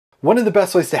One of the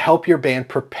best ways to help your band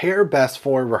prepare best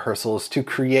for rehearsal is to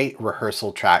create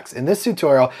rehearsal tracks. In this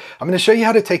tutorial, I'm going to show you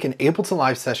how to take an Ableton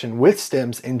Live session with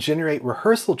stems and generate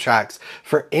rehearsal tracks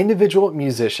for individual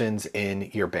musicians in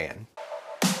your band.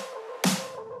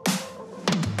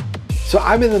 So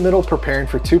I'm in the middle preparing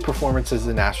for two performances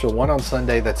in Nashville, one on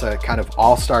Sunday that's a kind of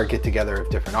all-star get-together of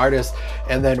different artists,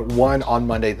 and then one on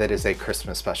Monday that is a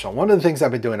Christmas special. One of the things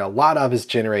I've been doing a lot of is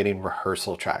generating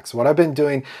rehearsal tracks. What I've been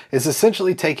doing is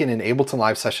essentially taking an Ableton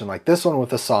Live session like this one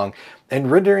with a song and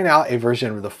rendering out a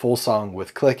version of the full song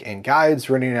with click and guides,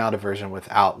 rendering out a version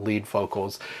without lead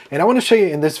vocals. And I want to show you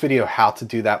in this video how to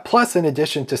do that. Plus, in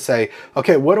addition to say,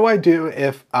 okay, what do I do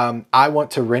if I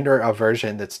want to render a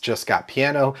version that's just got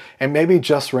piano and maybe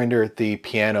just render the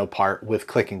piano part with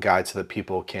click and guide so that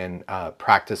people can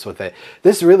practice with it.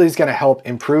 This really is going to help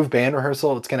improve band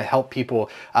rehearsal. It's going to help people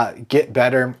get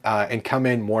better and come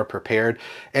in more prepared.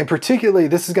 And particularly,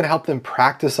 this is going to help them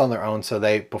practice on their own so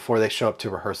before they show up to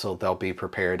rehearsal, they'll be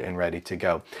prepared and ready to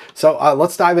go. So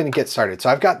let's dive in and get started. So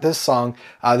I've got this song.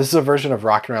 This is a version of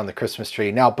Rockin' Around the Christmas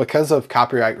Tree. Now, because of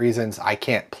copyright reasons, I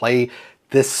can't play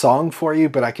this song for you,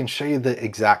 but I can show you the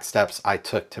exact steps I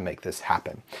took to make this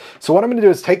happen. So what I'm gonna do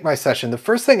is take my session. The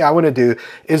first thing I wanna do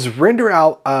is render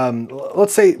out,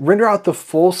 let's say render out the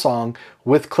full song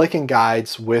with click and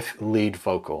guides with lead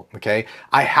vocal, okay?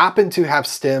 I happen to have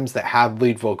stems that have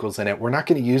lead vocals in it. We're not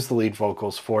gonna use the lead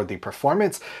vocals for the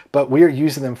performance, but we are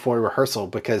using them for rehearsal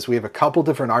because we have a couple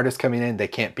different artists coming in, they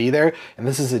can't be there, and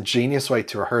this is a genius way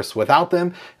to rehearse without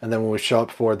them, and then when we show up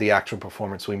for the actual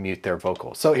performance, we mute their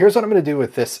vocals. So here's what I'm gonna do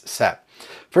with this set.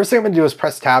 First thing I'm gonna do is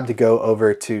press tab to go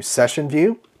over to session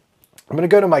view. I'm gonna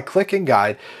go to my click and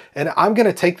guide, and I'm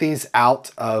gonna take these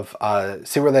out of,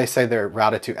 see where they say they're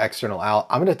routed to external out?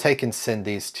 I'm gonna take and send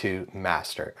these to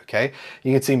master, okay?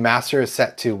 You can see master is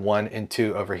set to 1 and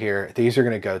 2 over here. These are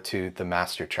gonna go to the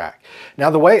master track. Now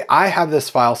the way I have this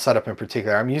file set up in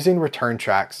particular, I'm using return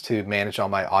tracks to manage all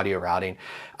my audio routing.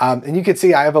 And you can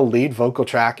see I have a lead vocal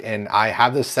track and I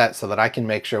have this set so that I can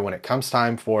make sure when it comes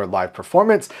time for live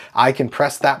performance, I can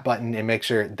press that button and make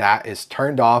sure that is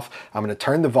turned off. I'm gonna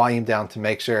turn the volume down to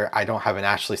make sure I don't have an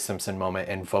Ashley Simpson moment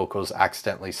and vocals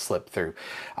accidentally slip through.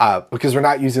 Because we're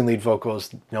not using lead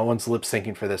vocals, no one's lip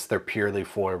syncing for this, they're purely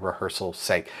for rehearsal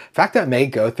sake. In fact, I may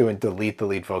go through and delete the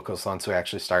lead vocals once we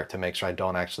actually start to make sure I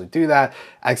don't actually do that,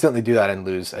 accidentally do that and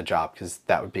lose a job because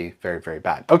that would be very, very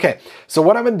bad. Okay, so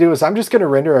what I'm gonna do is I'm just gonna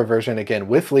render a version again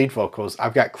with lead vocals.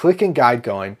 I've got click and guide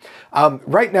going.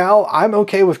 Right now, I'm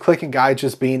okay with click and guide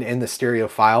just being in the stereo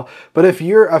file, but if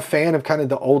you're a fan of kind of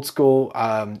the old school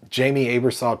Jamie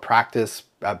Aebersold practice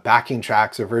backing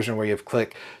tracks or version where you have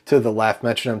click to the left,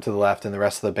 metronome to the left, and the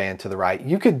rest of the band to the right,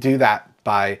 you could do that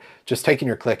by just taking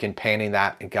your click and panning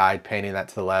that and guide, panning that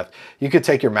to the left. You could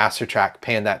take your master track,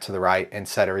 pan that to the right, and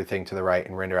set everything to the right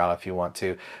and render out if you want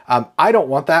to. I don't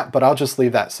want that, but I'll just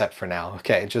leave that set for now,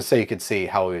 okay? Just so you can see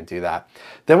how we would do that.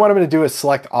 Then what I'm gonna do is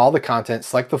select all the content,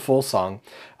 select the full song,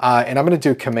 and I'm gonna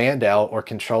do Command L or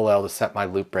Control L to set my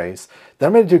loop brace. Then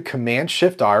I'm gonna do Command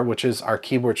Shift R, which is our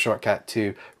keyboard shortcut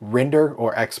to render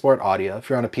or export audio. If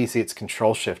you're on a PC, it's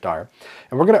Control Shift R.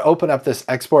 And we're gonna open up this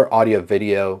export audio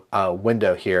video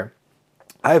window here.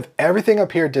 I have everything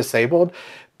up here disabled.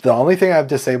 The only thing I've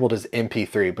disabled is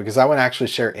MP3 because I want to actually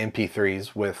share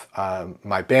MP3s with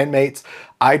my bandmates.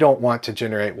 I don't want to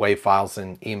generate WAV files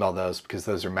and email those because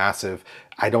those are massive.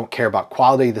 I don't care about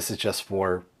quality. This is just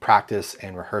for practice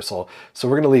and rehearsal. So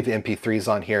we're going to leave the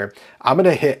MP3s on here. I'm going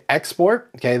to hit export.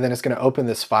 Okay, then it's going to open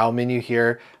this file menu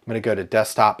here. I'm going to go to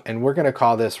desktop and we're going to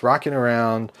call this Rockin'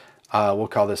 Around. We'll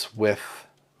call this with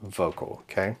vocal.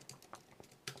 Okay.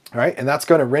 All right, and that's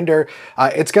going to render,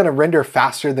 it's going to render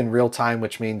faster than real time,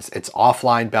 which means it's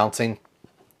offline bouncing.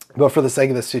 But for the sake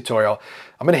of this tutorial,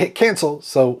 I'm going to hit cancel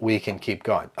so we can keep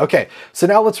going. Okay, so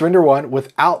now let's render one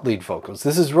without lead vocals.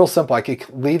 This is real simple. I could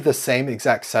leave the same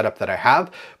exact setup that I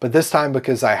have, but this time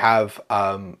because I have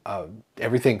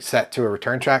everything set to a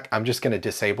return track, I'm just going to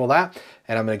disable that.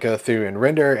 And I'm going to go through and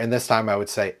render. And this time I would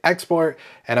say export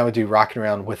and I would do Rockin'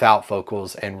 Around without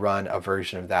vocals and run a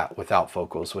version of that without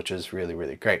vocals, which is really,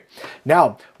 really great.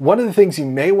 Now, one of the things you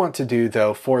may want to do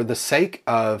though, for the sake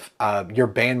of your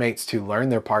bandmates to learn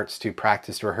their parts, to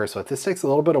practice, to rehearse with, this takes a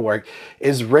little bit of work,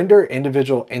 is render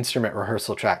individual instrument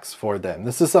rehearsal tracks for them.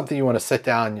 This is something you want to sit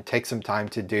down and take some time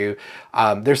to do.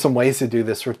 There's some ways to do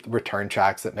this with return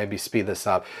tracks that maybe speed this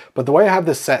up. But the way I have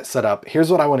this set up,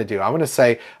 here's what I want to do. I want to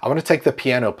say, I want to take the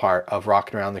piano part of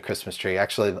Rockin' Around the Christmas Tree.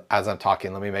 Actually, as I'm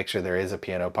talking, let me make sure there is a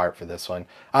piano part for this one.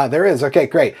 There is, okay,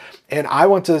 great. And I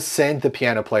want to send the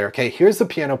piano player, okay, here's the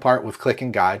piano part with click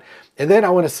and guide. And then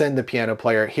I want to send the piano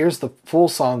player, here's the full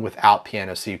song without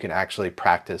piano so you can actually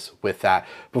practice with that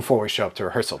before we show up to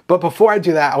rehearsal. But before I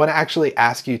do that, I want to actually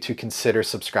ask you to consider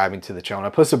subscribing to the channel.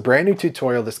 I post a brand new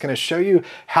tutorial that's going to show you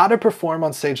how to perform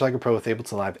on stage like a pro with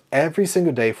Ableton Live every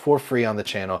single day for free on the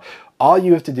channel. All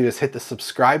you have to do is hit the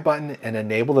subscribe button and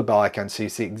enable the bell icon so you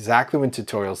see exactly when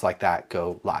tutorials like that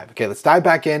go live. Okay, let's dive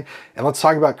back in and let's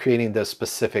talk about creating those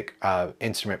specific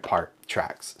instrument part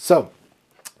tracks. So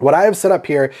what I have set up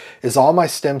here is all my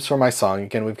stems for my song.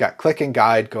 Again, we've got click and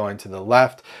guide going to the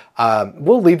left.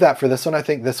 We'll leave that for this one. I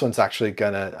think this one's actually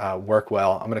gonna work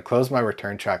well. I'm gonna close my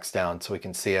return tracks down so we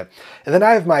can see it. And then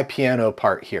I have my piano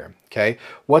part here. Okay,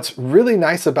 what's really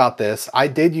nice about this, I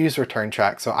did use return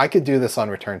tracks, so I could do this on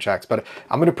return tracks, but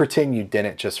I'm going to pretend you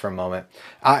didn't just for a moment.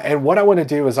 And what I want to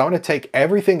do is I want to take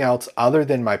everything else other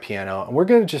than my piano, and we're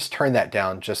going to just turn that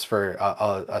down just for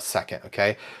a second,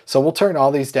 okay? So we'll turn all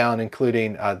these down,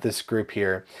 including this group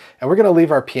here, and we're going to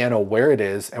leave our piano where it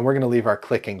is, and we're going to leave our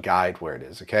click and guide where it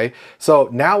is, okay? So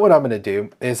now what I'm going to do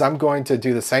is I'm going to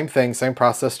do the same thing, same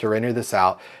process to render this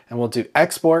out, and we'll do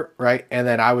export, right? And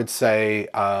then I would say,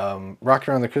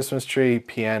 Rocking Around the Christmas Tree,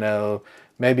 piano,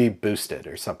 maybe boosted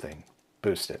or something,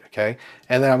 boosted, okay?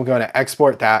 And then I'm going to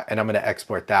export that and I'm going to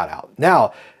export that out.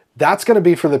 Now, that's going to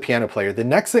be for the piano player. The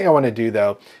next thing I want to do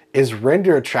though is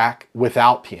render a track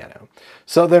without piano.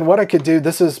 So then what I could do,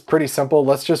 this is pretty simple.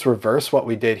 Let's just reverse what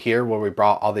we did here where we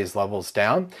brought all these levels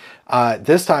down.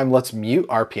 This time, let's mute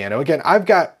our piano. Again, I've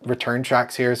got return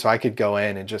tracks here, so I could go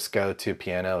in and just go to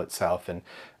piano itself and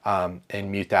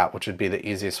mute that, which would be the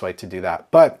easiest way to do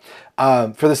that. But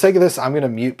for the sake of this, I'm going to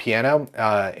mute piano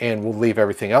and we'll leave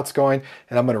everything else going.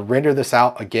 And I'm going to render this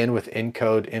out again with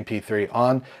encode MP3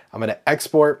 on. I'm going to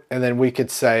export, and then we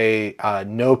could say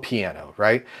no piano,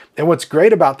 right? And what's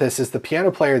great about this is the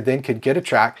piano player then could get a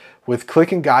track with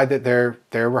click and guide that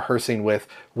they're rehearsing with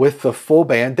the full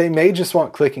band. They may just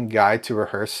want click and guide to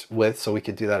rehearse with, so we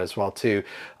could do that as well too.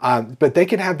 But they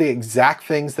can have the exact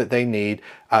things that they need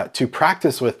to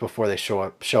practice with before they show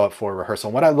up for rehearsal.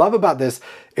 And what I love about this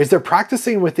is they're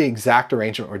practicing with the exact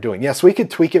arrangement we're doing. Yes, we could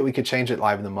tweak it, we could change it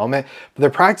live in the moment, but they're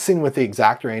practicing with the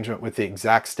exact arrangement with the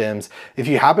exact stems. If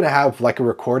you happen to have like a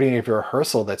recording of your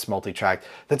rehearsal that's multi-tracked,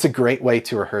 that's a great way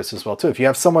to rehearse as well too. If you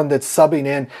have someone that's subbing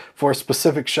in for a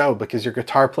specific show because your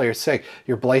guitar player's sick,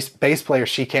 your bass player,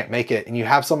 she can't make it, and you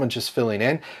have someone just filling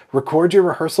in, record your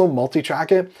rehearsal, multi-track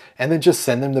it, and then just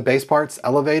send them the bass parts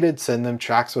elevated, send them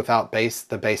tracks without bass,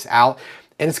 the bass out.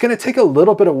 And it's going to take a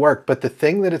little bit of work, but the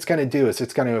thing that it's going to do is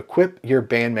it's going to equip your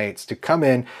bandmates to come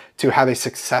in to have a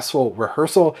successful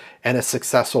rehearsal, and a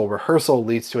successful rehearsal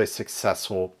leads to a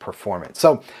successful performance.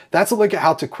 So that's a look at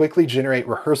how to quickly generate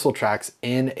rehearsal tracks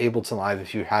in Ableton Live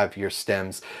if you have your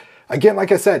stems. Again,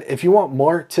 like I said, if you want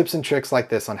more tips and tricks like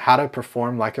this on how to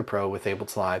perform like a pro with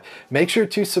Ableton Live, make sure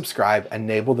to subscribe,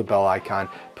 enable the bell icon,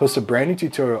 post a brand new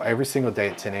tutorial every single day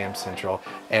at 10 a.m. Central,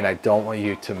 and I don't want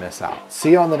you to miss out.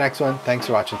 See you on the next one. Thanks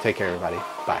for watching. Take care, everybody.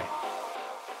 Bye.